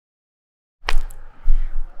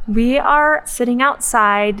We are sitting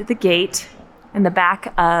outside the gate in the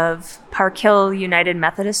back of Park Hill United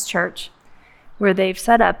Methodist Church, where they've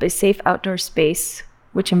set up a safe outdoor space,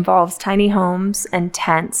 which involves tiny homes and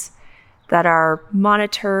tents that are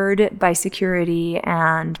monitored by security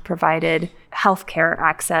and provided healthcare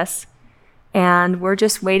access. And we're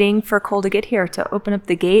just waiting for Cole to get here to open up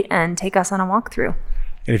the gate and take us on a walkthrough.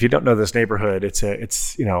 And if you don't know this neighborhood, it's a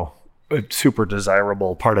super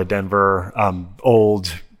desirable part of Denver.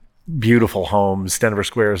 Old, beautiful homes, Denver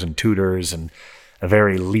Squares and Tudors, and a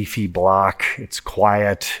very leafy block. It's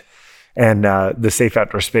quiet, and the safe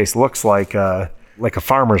outdoor space looks like a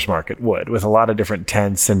farmer's market would, with a lot of different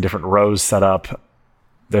tents and different rows set up.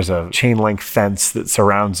 There's a chain link fence that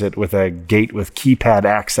surrounds it with a gate with keypad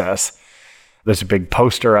access. There's a big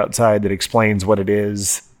poster outside that explains what it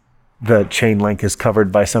is. The chain link is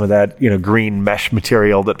covered by some of that, green mesh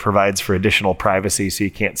material that provides for additional privacy, so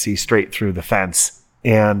you can't see straight through the fence.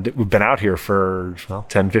 And we've been out here for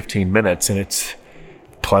 10, 15 minutes, and it's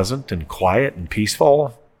pleasant and quiet and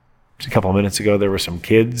peaceful. A couple of minutes ago, there were some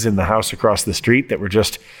kids in the house across the street that were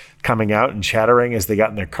just coming out and chattering as they got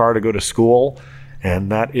in their car to go to school.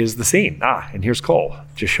 And that is the scene. And here's Cole.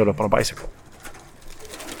 Just showed up on a bicycle.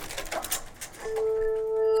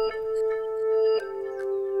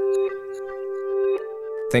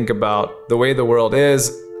 Think about the way the world is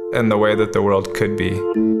and the way that the world could be.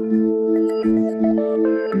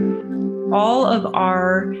 All of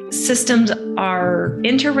our systems are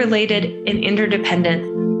interrelated and interdependent.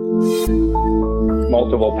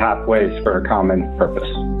 Multiple pathways for a common purpose.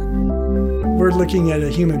 We're looking at a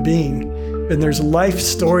human being, and there's a life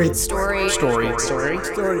story. Hey,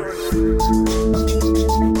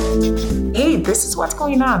 this is what's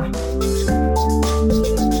going on.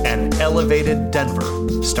 An Elevated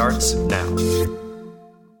Denver starts now.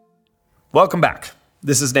 Welcome back.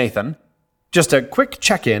 This is Nathan. Just a quick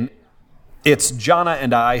check-in. It's Jana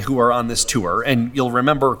and I who are on this tour, and you'll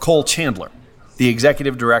remember Cole Chandler, the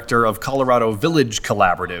executive director of Colorado Village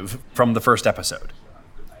Collaborative from the first episode.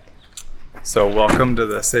 So welcome to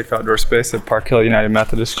the safe outdoor space at Park Hill United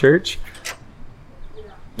Methodist Church.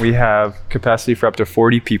 We have capacity for up to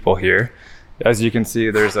 40 people here. As you can see,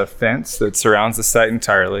 there's a fence that surrounds the site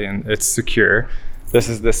entirely, and it's secure. This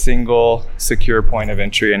is the single secure point of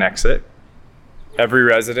entry and exit. Every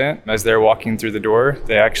resident, as they're walking through the door,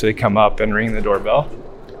 they actually come up and ring the doorbell.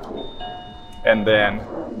 And then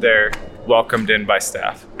they're welcomed in by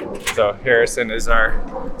staff. So Harrison is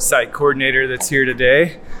our site coordinator that's here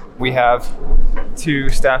today. We have 2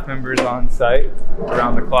 staff members on site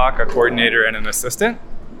around the clock, a coordinator and an assistant.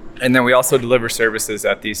 And then we also deliver services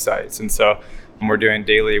at these sites. And so we're doing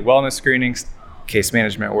daily wellness screenings, case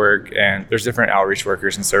management work, and there's different outreach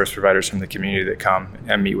workers and service providers from the community that come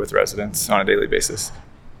and meet with residents on a daily basis.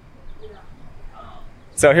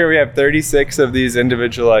 So here we have 36 of these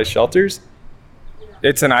individualized shelters.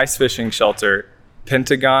 It's an ice fishing shelter,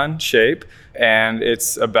 pentagon shape, and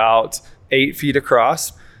it's about 8 feet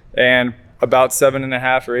across and about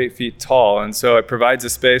 7.5 or 8 feet tall. And so it provides a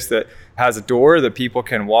space that has a door that people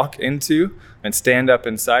can walk into and stand up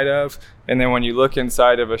inside of. And then when you look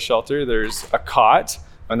inside of a shelter, there's a cot,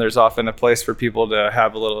 and there's often a place for people to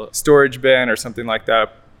have a little storage bin or something like that,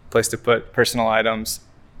 a place to put personal items.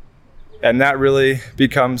 And that really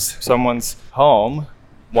becomes someone's home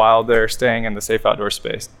while they're staying in the safe outdoor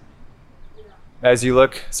space. As you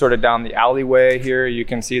look sort of down the alleyway here, you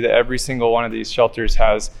can see that every single one of these shelters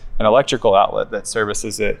has an electrical outlet that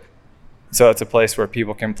services it. So it's a place where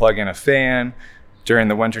people can plug in a fan. During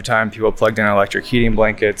the wintertime, people plugged in electric heating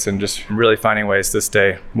blankets and just really finding ways to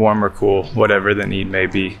stay warm or cool, whatever the need may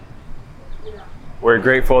be. We're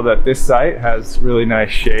grateful that this site has really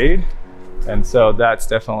nice shade. And so that's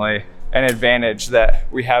definitely an advantage that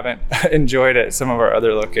we haven't enjoyed at some of our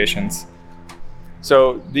other locations.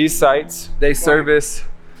 So these sites, they service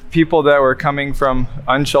people that were coming from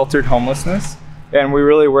unsheltered homelessness. And we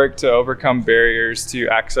really work to overcome barriers to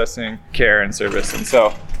accessing care and service. And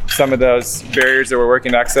so some of those barriers that we're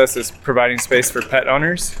working to access is providing space for pet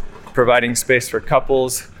owners, providing space for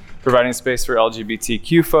couples, providing space for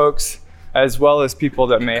LGBTQ folks, as well as people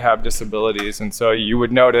that may have disabilities. And so you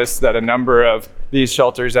would notice that a number of these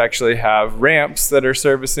shelters actually have ramps that are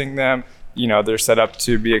servicing them. They're set up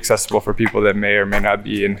to be accessible for people that may or may not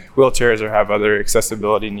be in wheelchairs or have other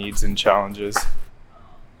accessibility needs and challenges.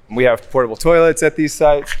 We have portable toilets at these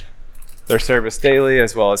sites. They're serviced daily,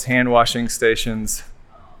 as well as hand washing stations.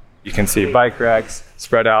 You can see bike racks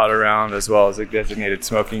spread out around, as well as a designated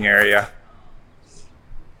smoking area.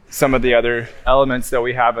 Some of the other elements that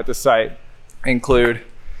we have at the site include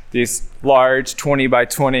these large 20 by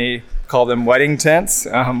 20 call them wedding tents.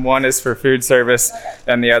 One is for food service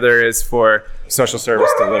and the other is for social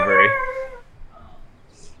service delivery.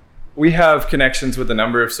 We have connections with a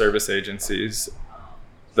number of service agencies.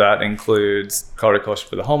 That includes Colorado Coalition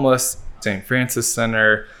for the Homeless, St. Francis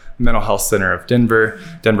Center, Mental Health Center of Denver,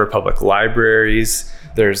 Denver Public Libraries.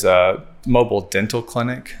 There's a mobile dental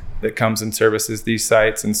clinic that comes and services these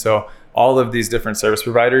sites. And so all of these different service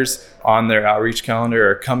providers on their outreach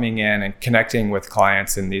calendar are coming in and connecting with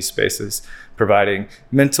clients in these spaces, providing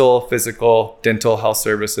mental, physical, dental health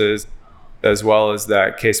services, as well as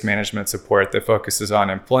that case management support that focuses on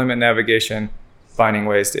employment navigation, finding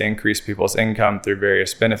ways to increase people's income through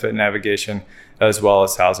various benefit navigation, as well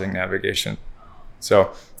as housing navigation.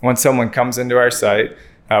 So when someone comes into our site,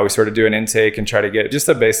 we sort of do an intake and try to get just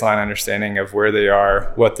a baseline understanding of where they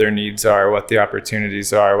are, what their needs are, what the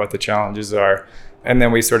opportunities are, what the challenges are. And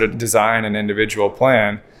then we sort of design an individual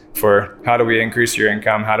plan for how do we increase your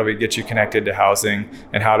income, how do we get you connected to housing,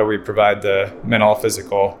 and how do we provide the mental,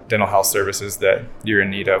 physical, dental health services that you're in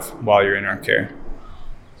need of while you're in our care.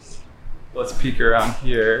 Let's peek around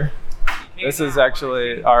here. This is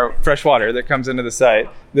actually our fresh water that comes into the site.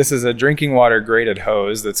 This is a drinking water graded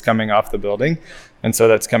hose that's coming off the building. And so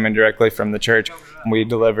that's coming directly from the church. We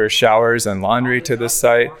deliver showers and laundry to this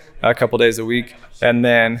site a couple days a week. And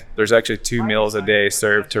then there's actually 2 meals a day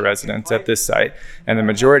served to residents at this site. And the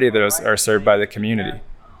majority of those are served by the community.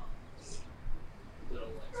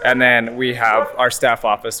 And then we have our staff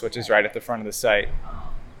office, which is right at the front of the site.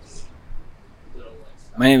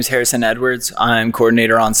 My name is Harrison Edwards. I'm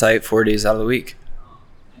coordinator on site 4 days out of the week.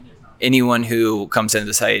 Anyone who comes into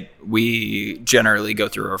the site, we generally go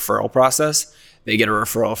through a referral process. They get a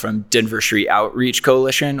referral from Denver Street Outreach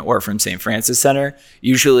Coalition or from St. Francis Center.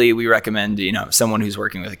 Usually we recommend, someone who's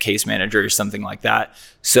working with a case manager or something like that.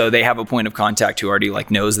 So they have a point of contact who already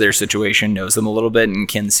knows their situation, knows them a little bit, and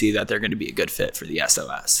can see that they're going to be a good fit for the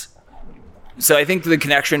SOS. So I think the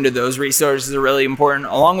connection to those resources are really important,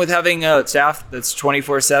 along with having a staff that's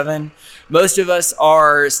 24/7. Most of us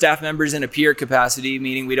are staff members in a peer capacity,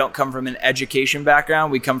 meaning we don't come from an education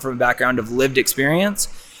background. We come from a background of lived experience.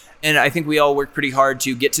 And I think we all work pretty hard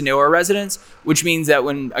to get to know our residents, which means that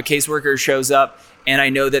when a caseworker shows up and I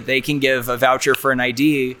know that they can give a voucher for an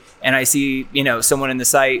ID, and I see, someone in the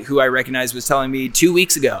site who I recognize was telling me 2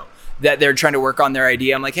 weeks ago that they're trying to work on their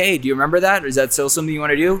ID. I'm like, hey, do you remember that? Or is that still something you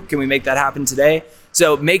want to do? Can we make that happen today?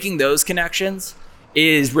 So making those connections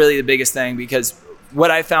is really the biggest thing, because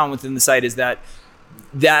what I found within the site is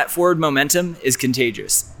that forward momentum is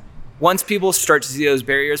contagious. Once people start to see those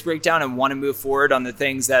barriers break down and want to move forward on the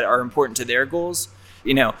things that are important to their goals,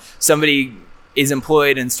 somebody is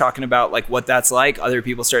employed and is talking about what that's like, other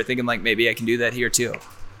people start thinking maybe I can do that here too.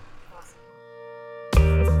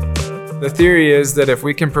 The theory is that if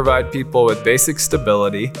we can provide people with basic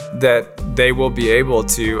stability, that they will be able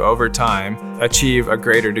to, over time, achieve a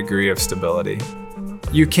greater degree of stability.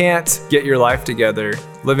 You can't get your life together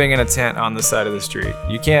living in a tent on the side of the street.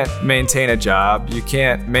 You can't maintain a job. You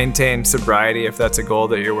can't maintain sobriety if that's a goal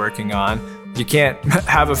that you're working on. You can't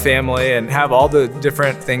have a family and have all the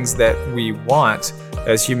different things that we want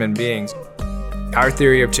as human beings. Our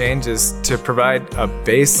theory of change is to provide a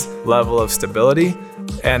base level of stability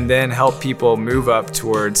and then help people move up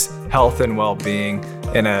towards health and well-being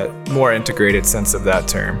in a more integrated sense of that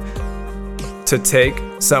term. To take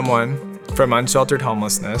someone from unsheltered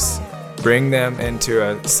homelessness, bring them into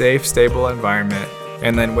a safe, stable environment,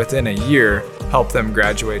 and then within a year, help them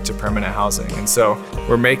graduate to permanent housing. And so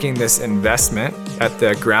we're making this investment at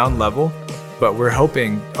the ground level, but we're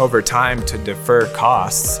hoping over time to defer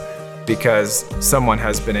costs because someone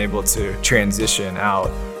has been able to transition out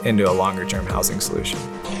into a longer-term housing solution.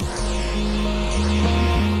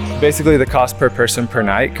 Basically, the cost per person per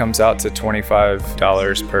night comes out to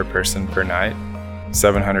 $25 per person per night,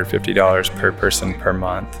 $750 per person per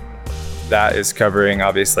month. That is covering,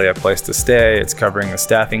 obviously, a place to stay. It's covering the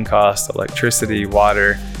staffing costs, electricity,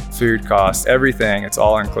 water, food costs, everything. It's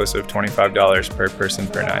all inclusive, $25 per person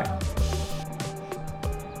per night.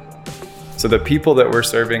 So the people that we're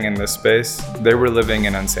serving in this space, they were living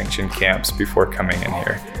in unsanctioned camps before coming in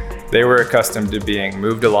here. They were accustomed to being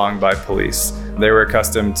moved along by police. They were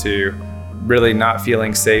accustomed to really not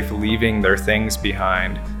feeling safe leaving their things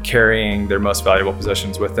behind, carrying their most valuable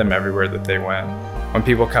possessions with them everywhere that they went. When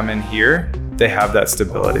people come in here, they have that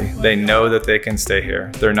stability. They know that they can stay here.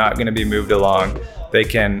 They're not going to be moved along. They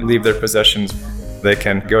can leave their possessions. They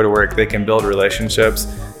can go to work. They can build relationships.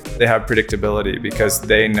 They have predictability because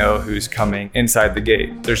they know who's coming inside the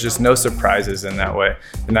gate. There's just no surprises in that way.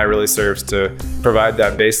 And that really serves to provide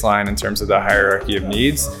that baseline in terms of the hierarchy of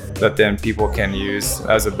needs that then people can use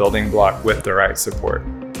as a building block with the right support.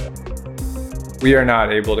 we are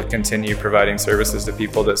not able to continue providing services to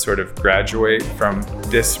people that sort of graduate from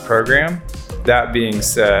this program. That being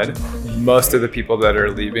said, most of the people that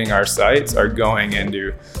are leaving our sites are going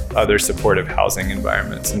into other supportive housing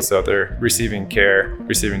environments. And so they're receiving care,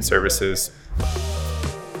 receiving services.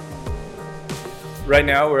 Right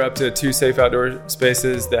now, we're up to 2 safe outdoor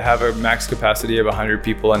spaces that have a max capacity of 100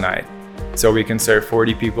 people a night. So we can serve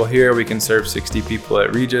 40 people here, we can serve 60 people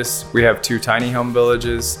at Regis. We have 2 tiny home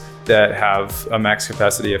villages that have a max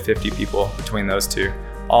capacity of 50 people between those 2.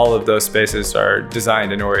 All of those spaces are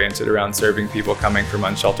designed and oriented around serving people coming from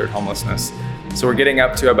unsheltered homelessness. So we're getting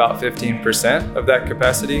up to about 15% of that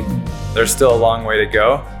capacity. There's still a long way to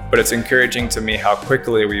go, but it's encouraging to me how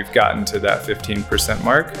quickly we've gotten to that 15%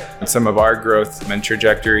 mark. And some of our growth and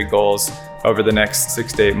trajectory goals over the next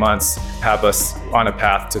 6 to 8 months have us on a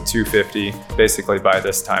path to 250 basically by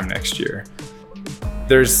this time next year.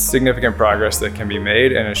 There's significant progress that can be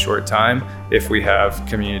made in a short time if we have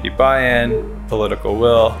community buy-in, political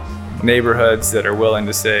will, neighborhoods that are willing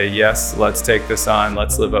to say, yes, let's take this on,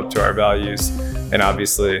 let's live up to our values, and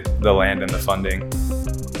obviously the land and the funding.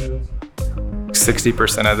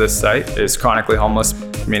 60% of this site is chronically homeless,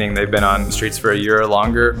 meaning they've been on the streets for a year or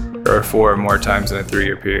longer, or 4 or more times in a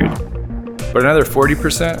 3-year period. But another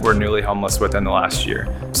 40% were newly homeless within the last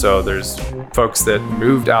year. So there's folks that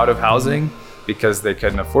moved out of housing because they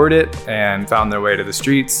couldn't afford it and found their way to the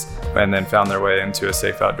streets and then found their way into a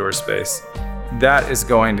safe outdoor space. That is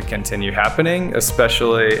going to continue happening,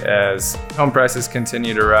 especially as home prices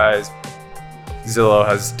continue to rise. Zillow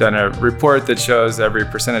has done a report that shows every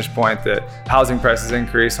percentage point that housing prices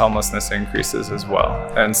increase, homelessness increases as well.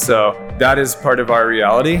 And so that is part of our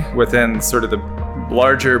reality within sort of the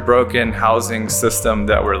larger broken housing system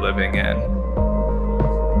that we're living in.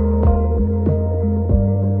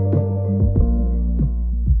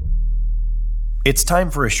 It's time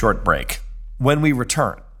for a short break. When we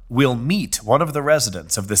return, we'll meet one of the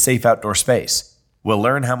residents of the Safe Outdoor Space. We'll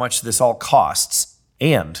learn how much this all costs,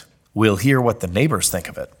 and we'll hear what the neighbors think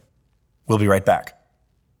of it. We'll be right back.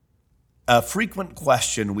 A frequent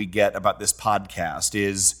question we get about this podcast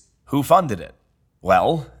is, who funded it?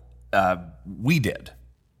 Well, we did.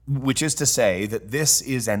 Which is to say that this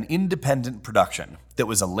is an independent production that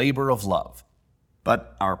was a labor of love.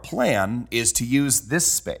 But our plan is to use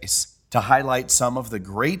this space to highlight some of the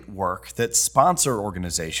great work that sponsor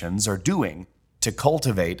organizations are doing to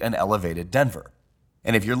cultivate an elevated Denver.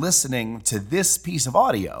 And if you're listening to this piece of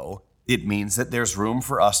audio, it means that there's room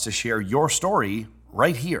for us to share your story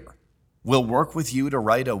right here. We'll work with you to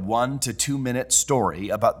write a 1 to 2 minute story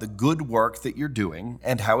about the good work that you're doing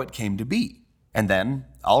and how it came to be. And then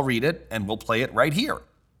I'll read it and we'll play it right here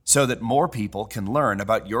so that more people can learn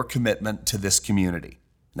about your commitment to this community.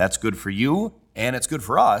 That's good for you, and it's good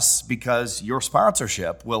for us because your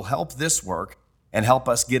sponsorship will help this work and help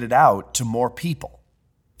us get it out to more people.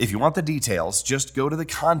 If you want the details, just go to the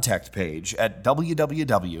contact page at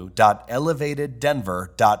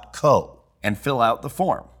www.elevateddenver.co and fill out the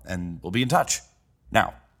form, and we'll be in touch.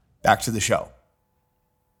 Now, back to the show.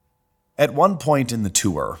 At one point in the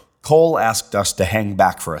tour, Cole asked us to hang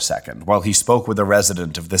back for a second while he spoke with a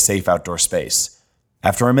resident of the Safe Outdoor Space.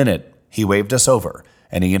 After a minute, he waved us over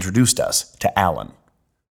and he introduced us to Alan.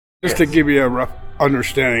 Just to give you a rough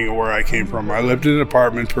understanding of where I came from, I lived in an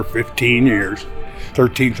apartment for 15 years,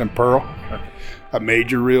 13th and Pearl. A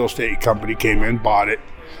major real estate company came in, bought it,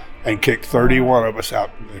 and kicked 31 of us out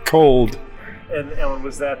in the cold. And Alan,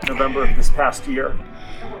 was that November of this past year?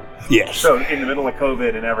 Yes. So in the middle of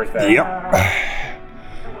COVID and everything. Yep. How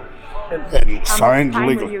And signed much time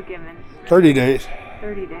legally. were you given? 30 days.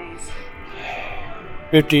 30 days.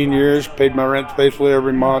 15 years, paid my rent faithfully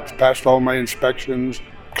every month, passed all my inspections,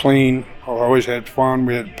 clean. I always had fun.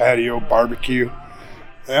 We had patio, barbecue.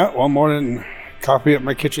 Yeah, one morning, coffee at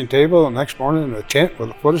my kitchen table, and the next morning, a tent with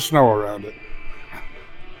a foot of snow around it.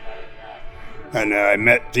 And I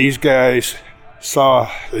met these guys,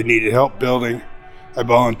 saw they needed help building. I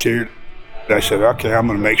volunteered. I said, okay, I'm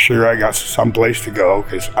going to make sure I got someplace to go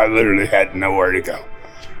because I literally had nowhere to go.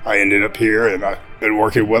 I ended up here, and I've been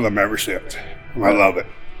working with them ever since. I love it.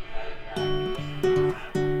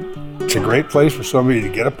 It's a great place for somebody to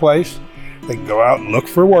get a place. They can go out and look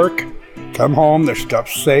for work, come home, their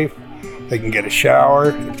stuff's safe. They can get a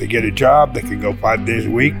shower. If they get a job, they can go 5 days a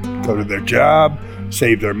week, go to their job,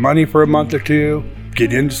 save their money for a month or two,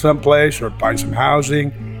 get into some place or find some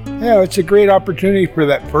housing. Yeah, it's a great opportunity for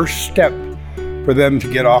that first step for them to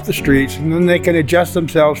get off the streets, and then they can adjust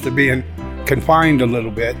themselves to being confined a little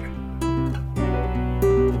bit.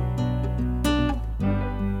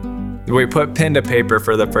 We put pen to paper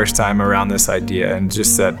for the first time around this idea and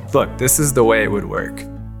just said, look, this is the way it would work.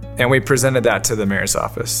 And we presented that to the mayor's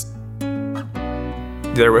office.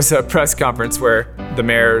 There was a press conference where the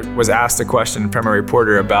mayor was asked a question from a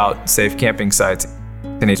reporter about safe camping sites,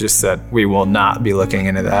 and he just said, "We will not be looking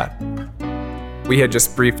into that." We had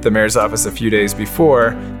just briefed the mayor's office a few days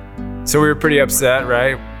before, so we were pretty upset,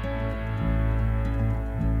 right?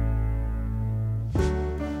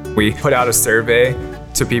 We put out a survey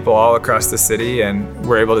to people all across the city, and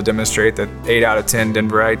were able to demonstrate that 8 out of 10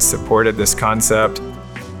 Denverites supported this concept.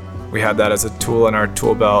 We had that as a tool in our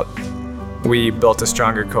tool belt. We built a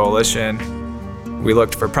stronger coalition. We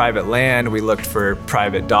looked for private land. We looked for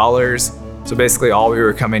private dollars. So basically all we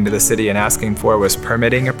were coming to the city and asking for was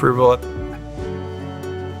permitting approval.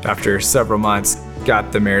 After several months,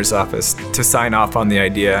 got the mayor's office to sign off on the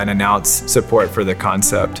idea and announce support for the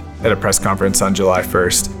concept at a press conference on July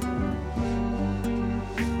 1st.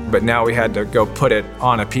 But now we had to go put it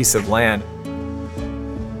on a piece of land.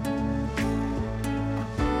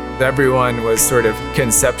 Everyone was sort of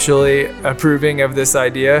conceptually approving of this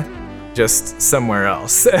idea, just somewhere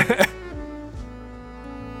else.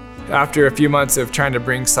 After a few months of trying to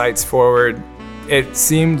bring sites forward, it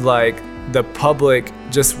seemed like the public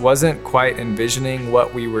just wasn't quite envisioning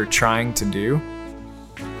what we were trying to do.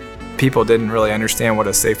 People didn't really understand what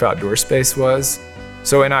a safe outdoor space was.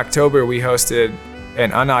 So in October, we hosted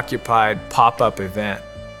an unoccupied pop-up event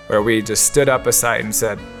where we just stood up a site and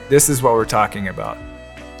said, this is what we're talking about.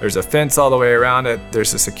 There's a fence all the way around it.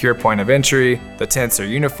 There's a secure point of entry. The tents are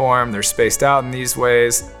uniform. They're spaced out in these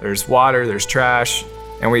ways. There's water, there's trash.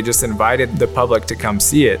 And we just invited the public to come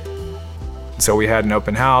see it. So we had an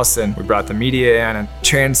open house and we brought the media in and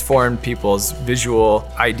transformed people's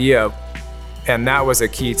visual idea. And that was a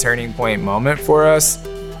key turning point moment for us.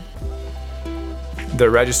 The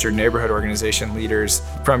registered neighborhood organization leaders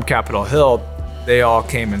from Capitol Hill, they all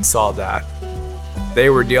came and saw that. They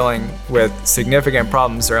were dealing with significant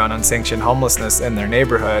problems around unsanctioned homelessness in their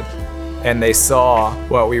neighborhood, and they saw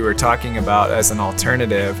what we were talking about as an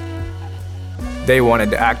alternative. They wanted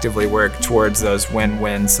to actively work towards those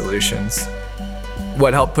win-win solutions.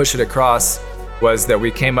 What helped push it across was that we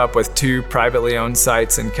came up with 2 privately owned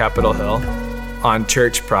sites in Capitol Hill on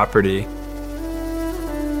church property.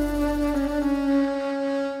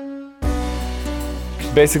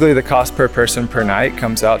 Basically, the cost per person per night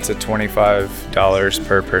comes out to $25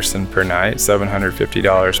 per person per night,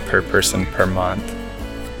 $750 per person per month.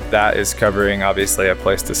 That is covering, obviously, a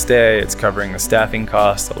place to stay. It's covering the staffing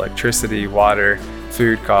costs, electricity, water,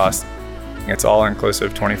 food costs. It's all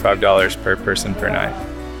inclusive, $25 per person per night.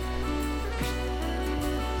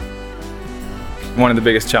 One of the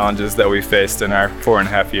biggest challenges that we faced in our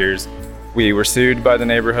 4.5 years, we were sued by the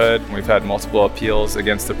neighborhood. We've had multiple appeals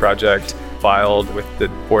against the project filed with the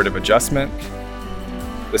Board of Adjustment.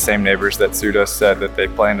 The same neighbors that sued us said that they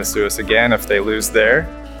plan to sue us again if they lose there.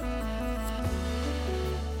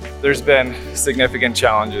 There's been significant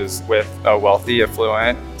challenges with a wealthy,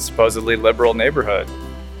 affluent, supposedly liberal neighborhood.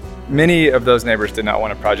 Many of those neighbors did not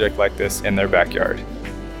want a project like this in their backyard.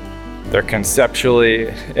 They're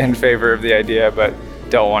conceptually in favor of the idea, but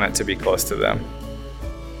don't want it to be close to them.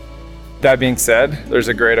 That being said, there's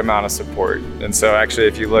a great amount of support. And so actually,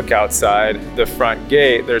 if you look outside the front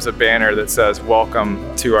gate, there's a banner that says,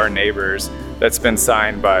 "Welcome to our neighbors." That's been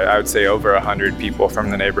signed by, I would say, over 100 people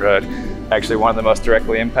from the neighborhood. Actually, one of the most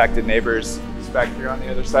directly impacted neighbors is back here on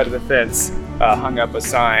the other side of the fence, hung up a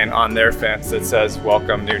sign on their fence that says,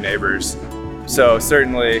 "Welcome new neighbors." So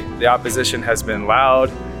certainly the opposition has been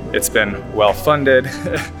loud. It's been well funded,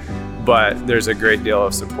 but there's a great deal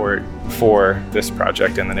of support for this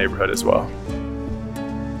project in the neighborhood as well.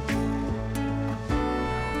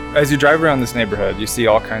 As you drive around this neighborhood, you see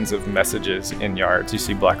all kinds of messages in yards. You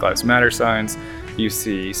see Black Lives Matter signs. You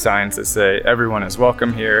see signs that say everyone is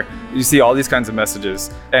welcome here. You see all these kinds of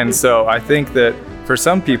messages. And so I think that for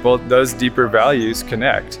some people, those deeper values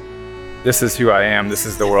connect. This is who I am. This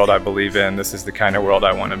is the world I believe in. This is the kind of world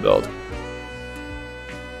I want to build.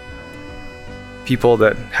 People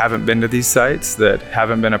that haven't been to these sites, that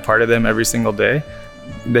haven't been a part of them every single day,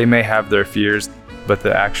 they may have their fears, but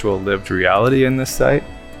the actual lived reality in this site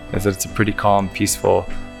is that it's a pretty calm, peaceful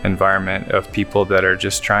environment of people that are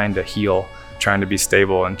just trying to heal, trying to be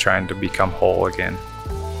stable, and trying to become whole again.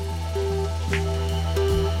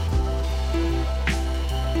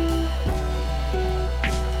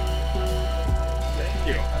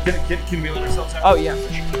 Thank you. Can we let ourselves out? Oh, yeah.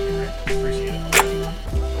 Appreciate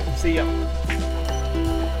it. See ya.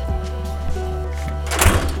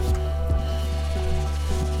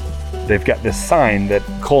 They've got this sign that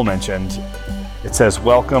Cole mentioned. It says,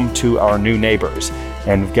 "Welcome to our new neighbors."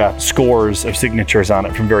 And we've got scores of signatures on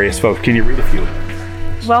it from various folks. Can you read a few?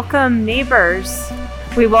 Welcome, neighbors.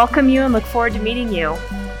 We welcome you and look forward to meeting you.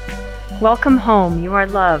 Welcome home. You are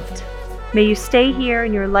loved. May you stay here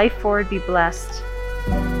and your life forward be blessed.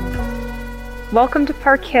 Welcome to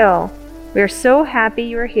Park Hill. We are so happy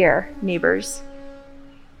you are here, neighbors.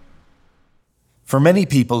 For many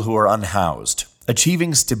people who are unhoused,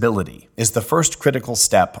 achieving stability is the first critical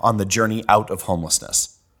step on the journey out of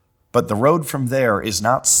homelessness. But the road from there is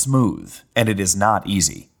not smooth, and it is not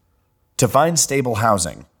easy. To find stable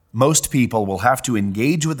housing, most people will have to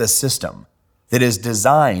engage with a system that is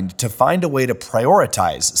designed to find a way to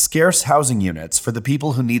prioritize scarce housing units for the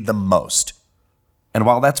people who need them most. And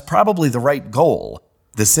while that's probably the right goal,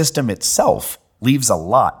 the system itself leaves a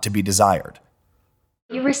lot to be desired.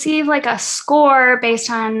 You receive like a score based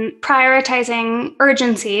on prioritizing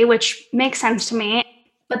urgency, which makes sense to me.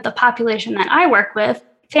 But the population that I work with,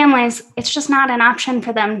 families, it's just not an option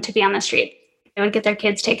for them to be on the street. They would get their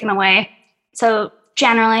kids taken away. So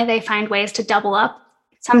generally, they find ways to double up,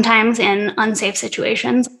 sometimes in unsafe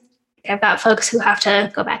situations. I've got folks who have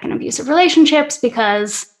to go back in abusive relationships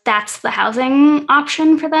because that's the housing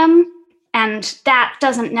option for them. And that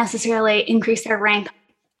doesn't necessarily increase their rank.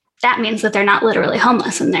 That means that they're not literally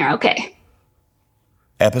homeless and they're okay.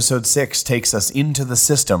 Episode 6 takes us into the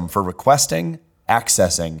system for requesting,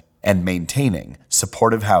 accessing, and maintaining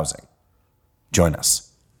supportive housing. Join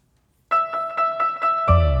us.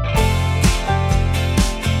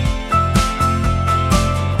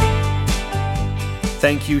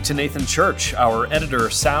 Thank you to Nathan Church, our editor,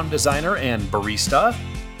 sound designer, and barista.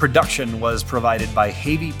 Production was provided by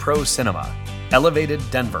Havey Pro Cinema. Elevated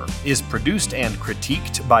Denver is produced and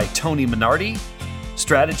critiqued by Tony Minardi.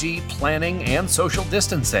 Strategy, planning, and social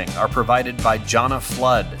distancing are provided by Jonna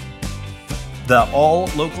Flood. The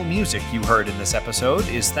all-local music you heard in this episode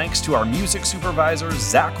is thanks to our music supervisor,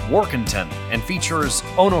 Zach Workington, and features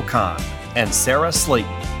Onokan and Sarah Slayton.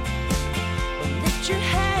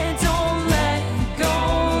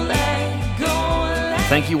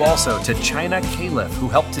 Thank you also to China Califf, who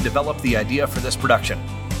helped to develop the idea for this production.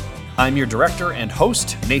 I'm your director and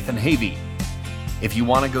host, Nathan Havey. If you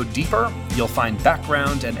want to go deeper, you'll find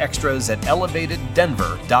background and extras at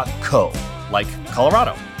elevateddenver.co, like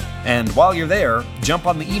Colorado. And while you're there, jump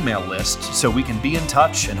on the email list so we can be in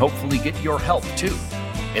touch and hopefully get your help too.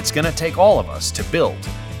 It's going to take all of us to build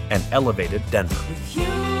an elevated Denver.